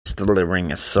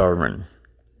delivering a sermon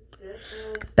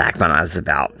back when I was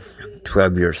about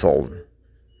 12 years old.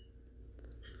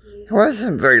 It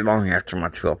wasn't very long after my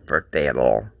 12th birthday at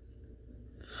all.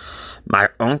 My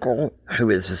uncle, who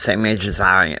is the same age as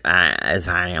I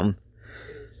am,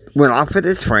 went off with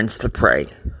his friends to pray.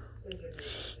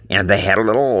 And they had a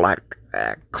little,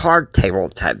 card table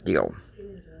type deal.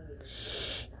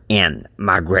 And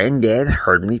my granddad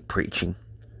heard me preaching.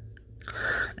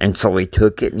 And so he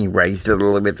took it and he raised it a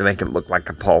little bit to make it look like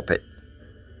a pulpit.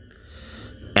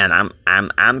 And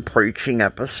I'm preaching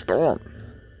up a storm.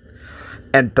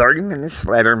 And 30 minutes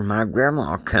later, my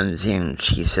grandma comes in and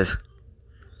she says,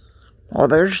 "Well,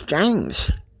 there's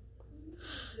James,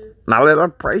 my little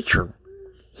preacher.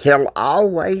 He'll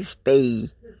always be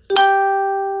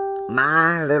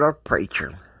my little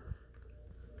preacher."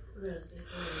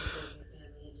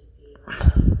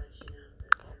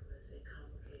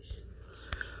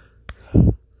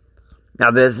 Now,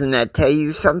 doesn't that tell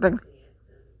you something?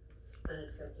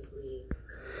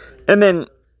 And then,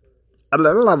 a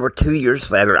little over 2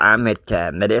 years later, I'm at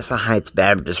Modesto Heights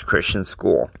Baptist Christian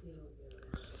School.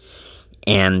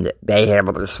 And they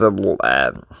have this little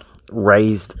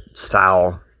raised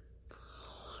style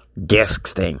desk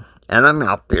thing. And I'm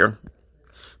out there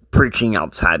preaching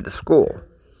outside the school.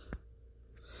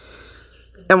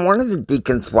 And one of the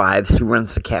deacon's wives who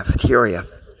runs the cafeteria,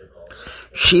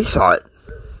 she saw it.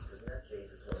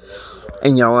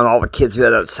 And, and all the kids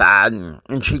went outside,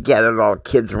 and she gathered all the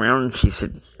kids around, and she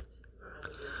said,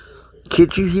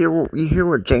 "Kids, you hear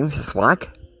what James is like?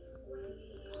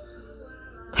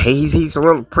 He's a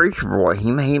little preacher boy.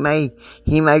 He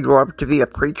may grow up to be a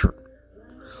preacher."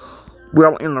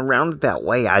 Well, in a roundabout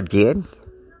way, I did.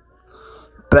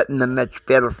 But in a much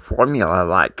better formula,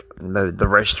 like the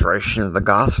restoration of the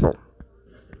gospel.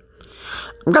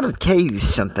 I'm going to tell you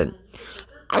something.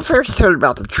 I first heard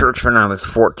about the church when I was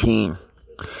 14.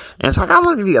 And it's like, I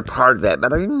wanted to be a part of that,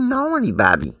 but I didn't know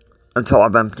anybody until I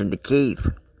bumped into Keith.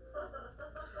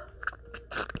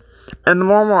 And the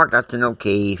more and more I got to know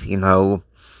Keith, and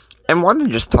more than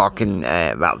just talking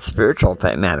about spiritual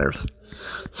matters.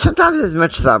 Sometimes as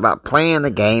much as about playing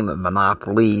a game of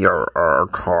Monopoly or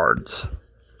cards.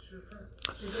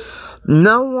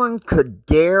 No one could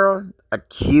dare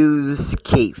accuse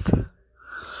Keith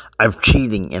of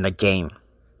cheating in a game.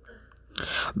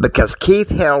 Because Keith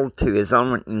held to his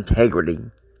own integrity.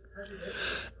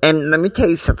 And let me tell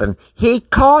you something. He'd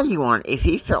call you on if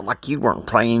he felt like you weren't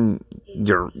playing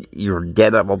your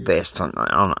dead level best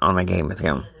on a game with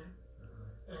him.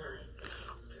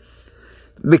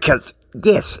 Because,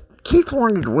 yes, Keith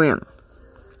wanted to win.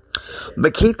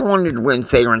 But Keith wanted to win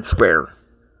fair and square.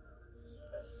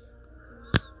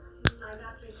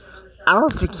 I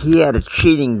don't think he had a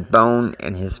cheating bone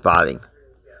in his body.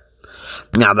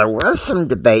 Now, there was some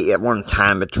debate at one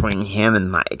time between him and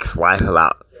my ex-wife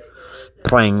about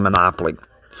playing Monopoly.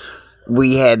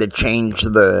 We had to change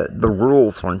the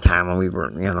rules one time when we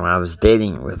were, I was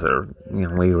dating with her.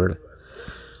 We were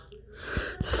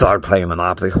started playing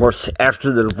Monopoly. Of course,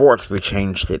 after the divorce, we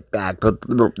changed it back. But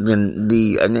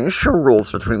the initial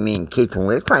rules between me and Keith, when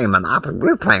we were playing Monopoly, we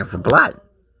were playing for blood.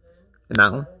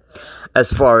 As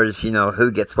far as,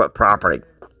 who gets what property.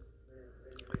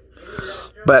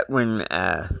 But when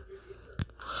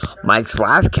my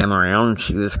ex-wife came around,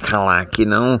 she was kind of like,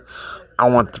 I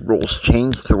want the rules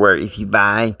changed to where if you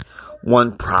buy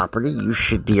one property, you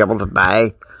should be able to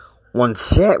buy one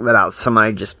set without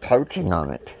somebody just poaching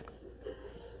on it.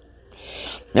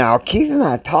 Now, Keith and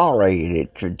I tolerated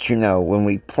it, but, when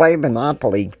we played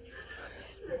Monopoly,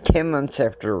 10 months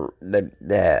after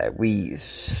we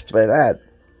split up,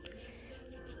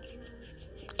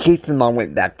 Keith and I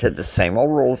went back to the same old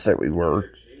rules that we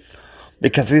were,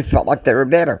 because we felt like they were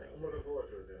better.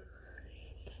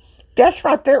 That's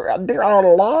right, there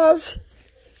are laws,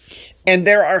 and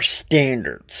there are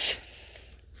standards.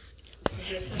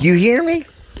 You hear me?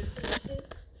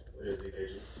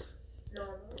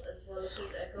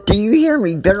 Do you hear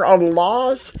me? There are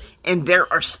laws, and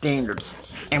there are standards.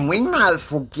 And we might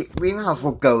as well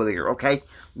go there, okay?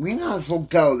 We might as well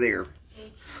go there.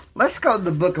 Let's go to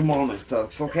the Book of Mormon,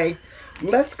 folks, okay?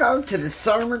 Let's go to the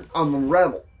Sermon on the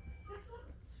Rebel.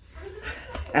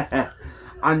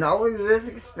 I know we was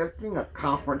expecting a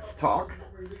conference talk,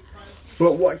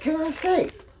 but what can I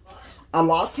say? A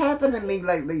lot's happened to me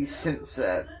lately since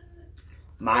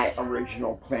my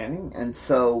original planning, and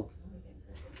so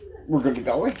we're going to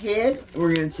go ahead.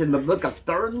 We're going to the book of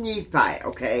 3rd Nephi,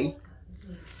 okay?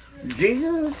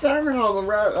 Jesus' sermon on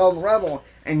the rebel,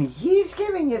 and he's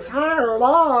giving his higher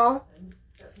law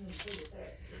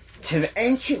to the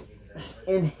ancient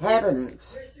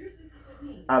inhabitants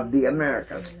of the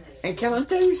Americas. And can I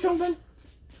tell you something?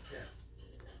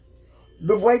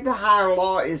 The way the higher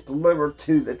law is delivered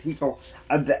to the people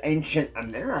of the ancient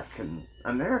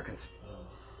Americas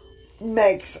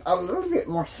makes a little bit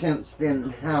more sense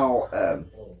than how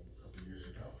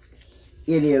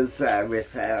it is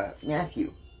with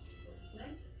Matthew.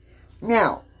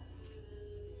 Now,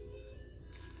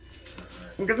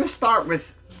 I'm going to start with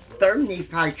 3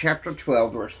 Nephi chapter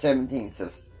 12, verse 17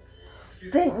 says,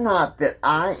 "Think not that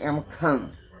I am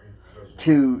come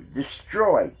to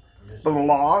destroy the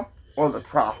law or the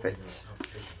prophets."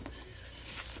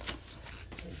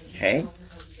 Okay?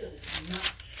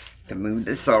 To move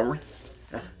this over.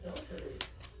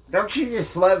 Don't you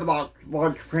just love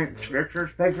large print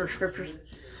scriptures, paper scriptures?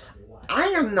 "I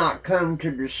am not come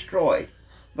to destroy,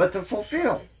 but to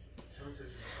fulfill.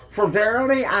 For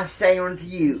verily I say unto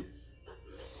you,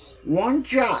 one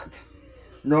jot,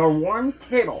 nor one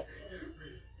tittle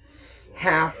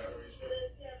hath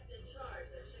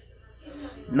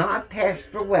not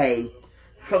passed away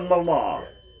from the law,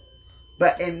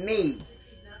 but in me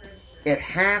it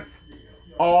hath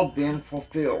all been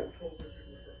fulfilled."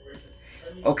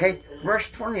 Okay, verse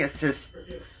 20 it says,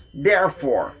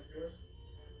 "Therefore,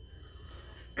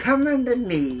 come unto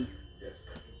me,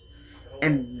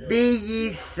 and be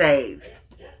ye saved.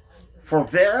 For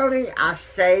verily I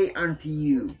say unto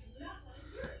you,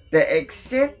 that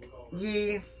except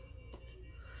ye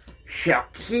shall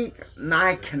keep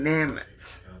my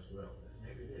commandments,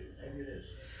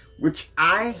 which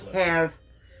I have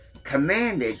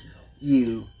commanded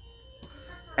you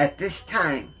at this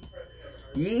time,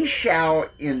 ye shall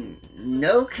in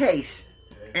no case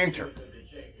enter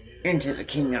into the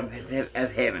kingdom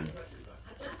of heaven."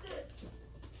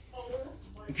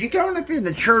 If you grown up in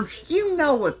the church, you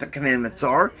know what the commandments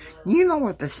are. You know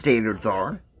what the standards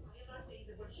are.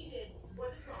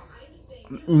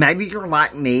 Maybe you're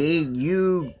like me.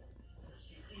 You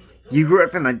grew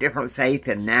up in a different faith,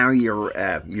 and now you're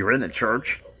in the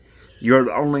church. You're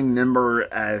the only member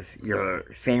of your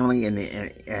family and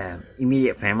the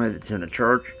immediate family that's in the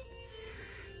church.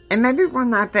 And maybe one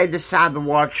night they decide to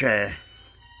watch a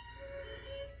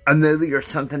movie or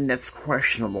something that's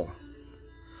questionable.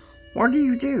 What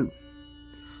do?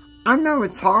 I know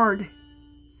it's hard,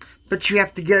 but you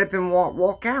have to get up and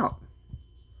walk out.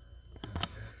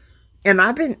 And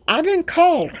I've been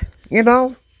called, you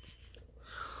know.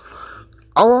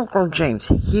 I'll walk on James.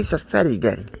 He's a fetty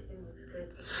daddy.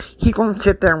 He won't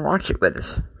sit there and watch it with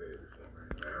us.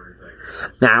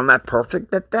 Now, am I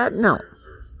perfect at that? No.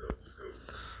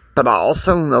 But I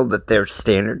also know that there's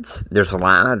standards. There's a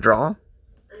line I draw.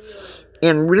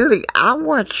 And really, I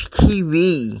watch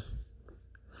TV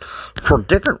for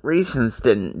different reasons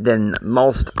than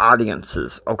most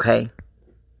audiences, okay?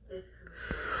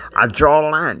 I draw a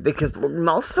line because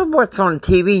most of what's on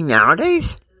TV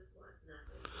nowadays,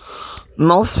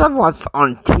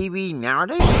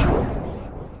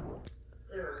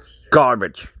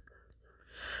 garbage.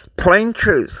 Plain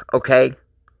truth, okay?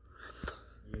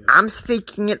 I'm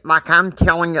speaking it like I'm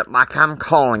telling it, like I'm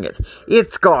calling it.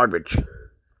 It's garbage.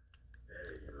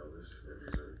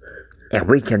 And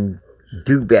we can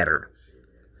do better.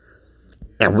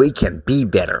 And we can be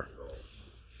better.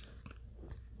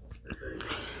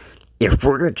 If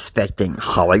we're expecting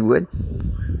Hollywood,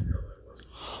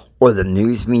 or the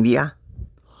news media,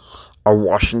 or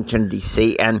Washington,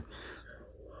 D.C., and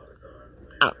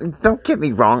don't get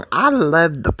me wrong, I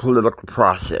love the political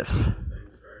process.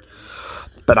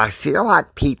 But I feel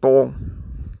like people,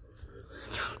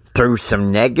 through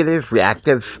some negative,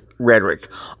 reactive rhetoric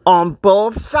on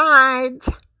both sides,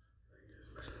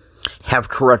 have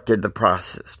corrupted the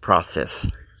process.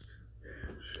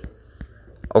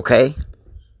 Okay?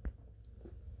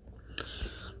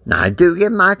 Now, I do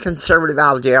give my conservative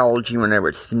ideology whenever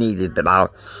it's needed, but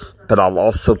I'll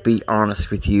also be honest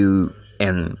with you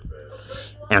and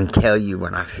tell you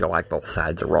when I feel like both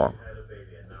sides are wrong.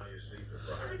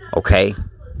 Okay?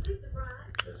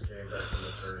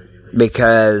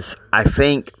 Because I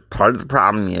think part of the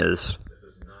problem is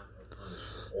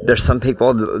there's some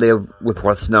people that live with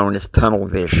what's known as tunnel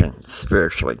vision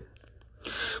spiritually.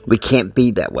 We can't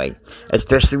be that way,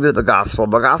 especially with the gospel.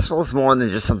 The gospel is more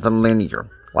than just something linear.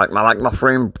 Like my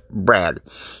friend Brad,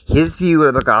 his view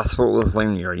of the gospel was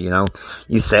linear. You know,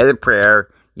 you say the prayer,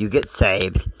 you get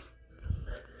saved.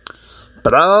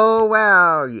 But oh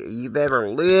well, you better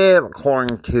live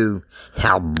according to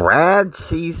how Brad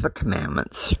sees the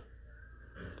commandments.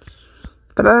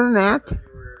 But other than that,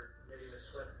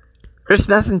 there's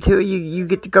nothing to it. You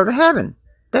get to go to heaven.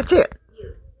 That's it.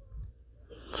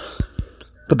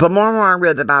 But the more and more I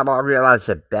read the Bible, I realized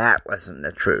that wasn't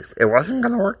the truth. It wasn't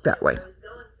going to work that way.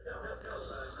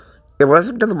 It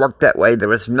wasn't going to work that way. There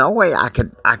was no way I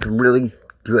could really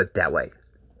do it that way.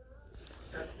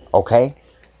 Okay?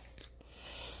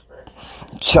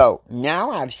 So, now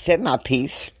I've said my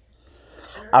piece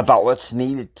about what's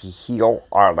needed to heal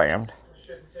our land.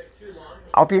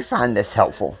 I hope you find this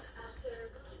helpful.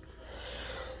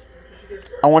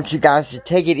 I want you guys to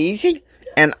take it easy,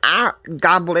 and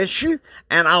God bless you,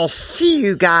 and I'll see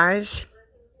you guys.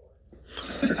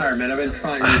 Retirement, I've been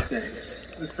trying new things.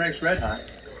 With Frank's Red Hot,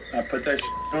 I put that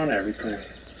on everything.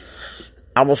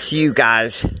 I will see you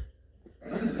guys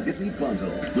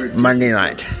Monday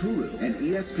night. Hulu and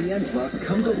ESPN Plus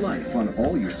come to life on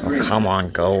all your screens. Oh, come on,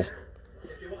 go.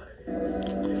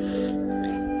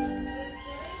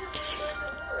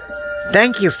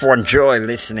 Thank you for enjoying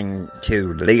listening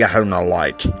to Liahona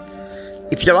Light.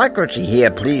 If you like what you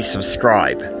hear, please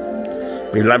subscribe.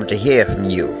 We'd love to hear from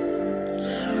you.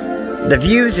 The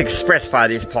views expressed by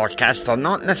this podcast are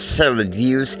not necessarily the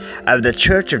views of the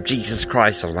Church of Jesus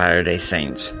Christ of Latter-day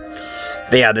Saints.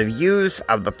 They are the views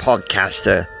of the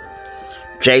podcaster,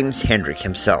 James Hendrick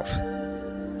himself.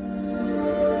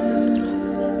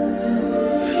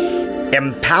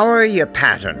 Empower Your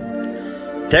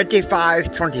Pattern,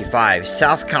 3525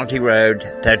 South County Road,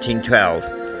 1312,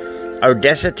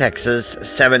 Odessa, Texas,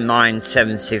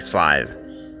 79765.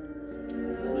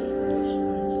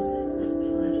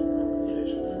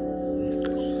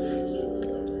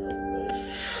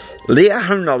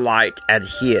 Liahona Light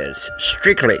adheres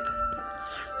strictly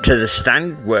to the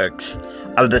standard works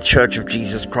of the Church of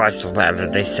Jesus Christ of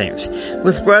Latter-day Saints,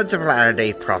 with words of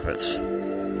Latter-day Prophets.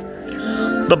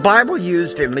 The Bible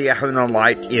used in Liahona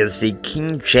Light is the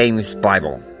King James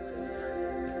Bible.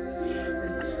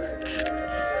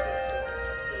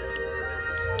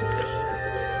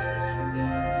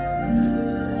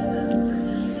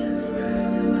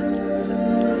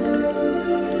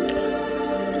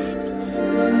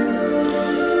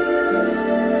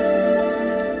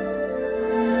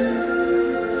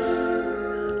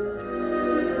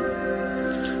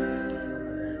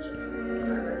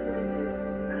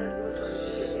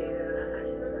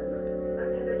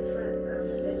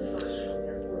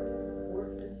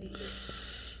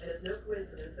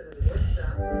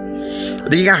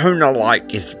 Liahona Light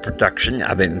is a production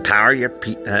of Empower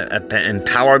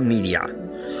Media,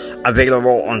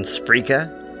 available on Spreaker,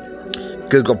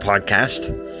 Google Podcast,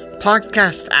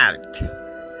 Podcast Addict,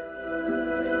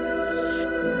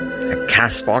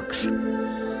 Castbox,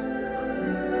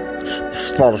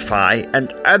 Spotify,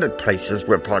 and other places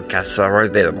where podcasts are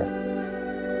available.